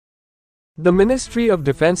The Ministry of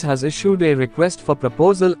Defense has issued a request for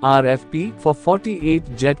proposal (RFP) for 48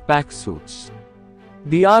 jetpack suits.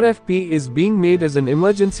 The RFP is being made as an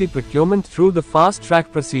emergency procurement through the Fast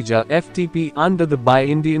Track Procedure (FTP) under the Buy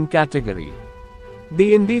Indian category.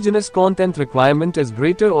 The indigenous content requirement is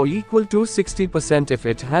greater or equal to 60% if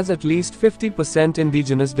it has at least 50%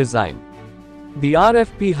 indigenous design. The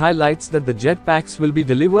RFP highlights that the jetpacks will be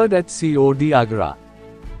delivered at COD Agra.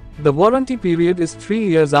 The warranty period is 3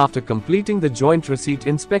 years after completing the Joint Receipt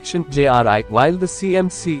Inspection (JRI), while the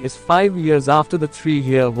CMC is 5 years after the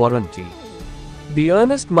 3-year warranty. The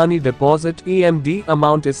earnest money deposit (EMD)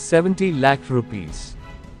 amount is 70 lakh rupees.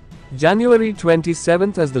 January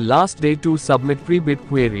 27th as the last day to submit pre-bid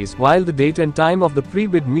queries, while the date and time of the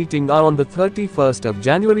pre-bid meeting are on the 31st of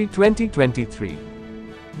January 2023.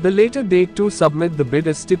 The later date to submit the bid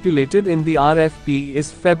as stipulated in the RFP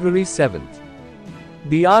is February 7th.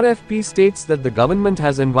 The RFP states that the government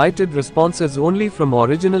has invited responses only from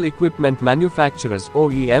original equipment manufacturers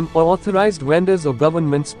 (OEM) or authorized vendors or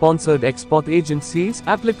government-sponsored export agencies,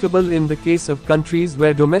 applicable in the case of countries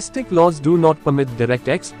where domestic laws do not permit direct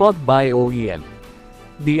export by OEM.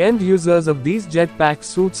 The end users of these jetpack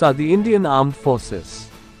suits are the Indian Armed Forces.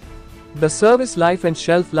 The service life and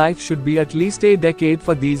shelf life should be at least a decade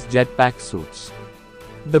for these jetpack suits.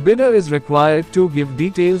 The bidder is required to give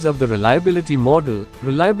details of the reliability model,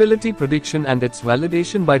 reliability prediction and its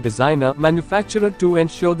validation by designer, manufacturer to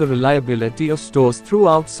ensure the reliability of stores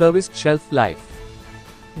throughout service shelf life.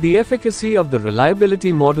 The efficacy of the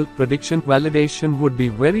reliability model prediction validation would be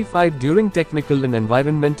verified during technical and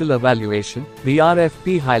environmental evaluation, the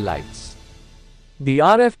RFP highlights. The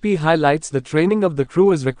RFP highlights the training of the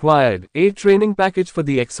crew is required, a training package for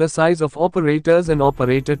the exercise of operators and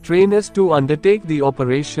operator trainers to undertake the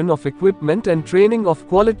operation of equipment, and training of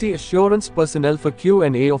quality assurance personnel for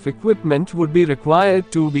Q&A of equipment would be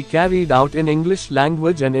required to be carried out in English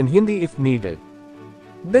language and in Hindi if needed.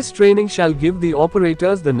 This training shall give the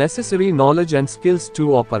operators the necessary knowledge and skills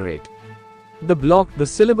to operate. The block, the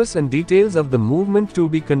syllabus and details of the movement to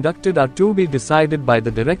be conducted are to be decided by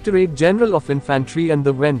the Directorate General of Infantry and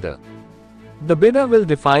the vendor. The bidder will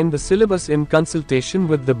define the syllabus in consultation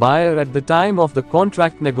with the buyer at the time of the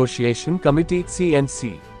Contract Negotiation Committee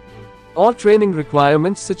 (CNC). All training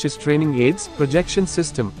requirements such as training aids, projection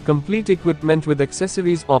system, complete equipment with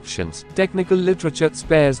accessories options, technical literature,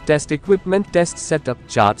 spares, test equipment, test setup,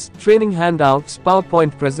 charts, training handouts,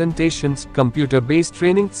 PowerPoint presentations, computer-based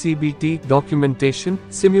training, CBT, documentation,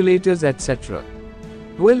 simulators etc.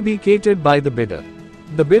 will be catered by the bidder.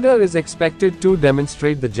 The bidder is expected to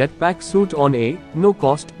demonstrate the jetpack suit on a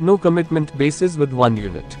no-cost, no-commitment basis with 1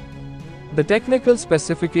 unit. The technical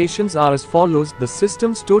specifications are as follows: the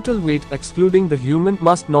system's total weight, excluding the human,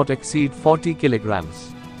 must not exceed 40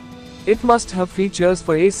 kilograms. It must have features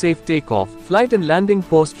for a safe takeoff, flight and landing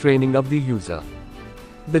post-training of the user.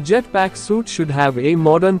 The jetpack suit should have a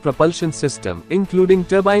modern propulsion system, including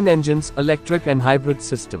turbine engines, electric and hybrid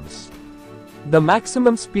systems. The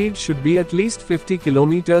maximum speed should be at least 50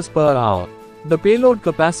 km per hour. The payload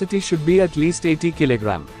capacity should be at least 80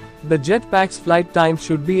 kg. The jetpack's flight time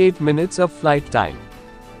should be 8 minutes of flight time.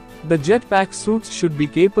 The jetpack suits should be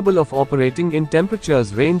capable of operating in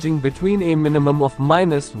temperatures ranging between a minimum of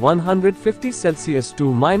 -150 Celsius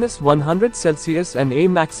to -100 Celsius and a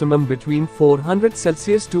maximum between 400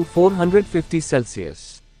 Celsius to 450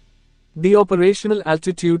 Celsius. The operational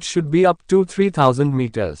altitude should be up to 3000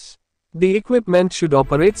 meters. The equipment should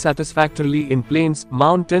operate satisfactorily in plains,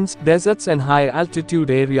 mountains, deserts and high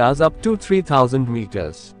altitude areas up to 3000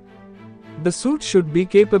 meters. The suit should be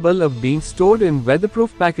capable of being stored in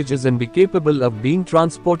weatherproof packages and be capable of being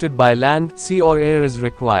transported by land, sea or air as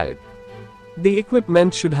required. The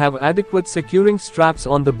equipment should have adequate securing straps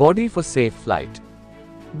on the body for safe flight.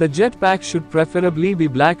 The jetpack should preferably be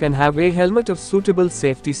black and have a helmet of suitable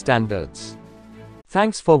safety standards.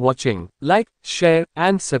 Thanks for watching. Like, share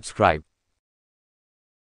and subscribe.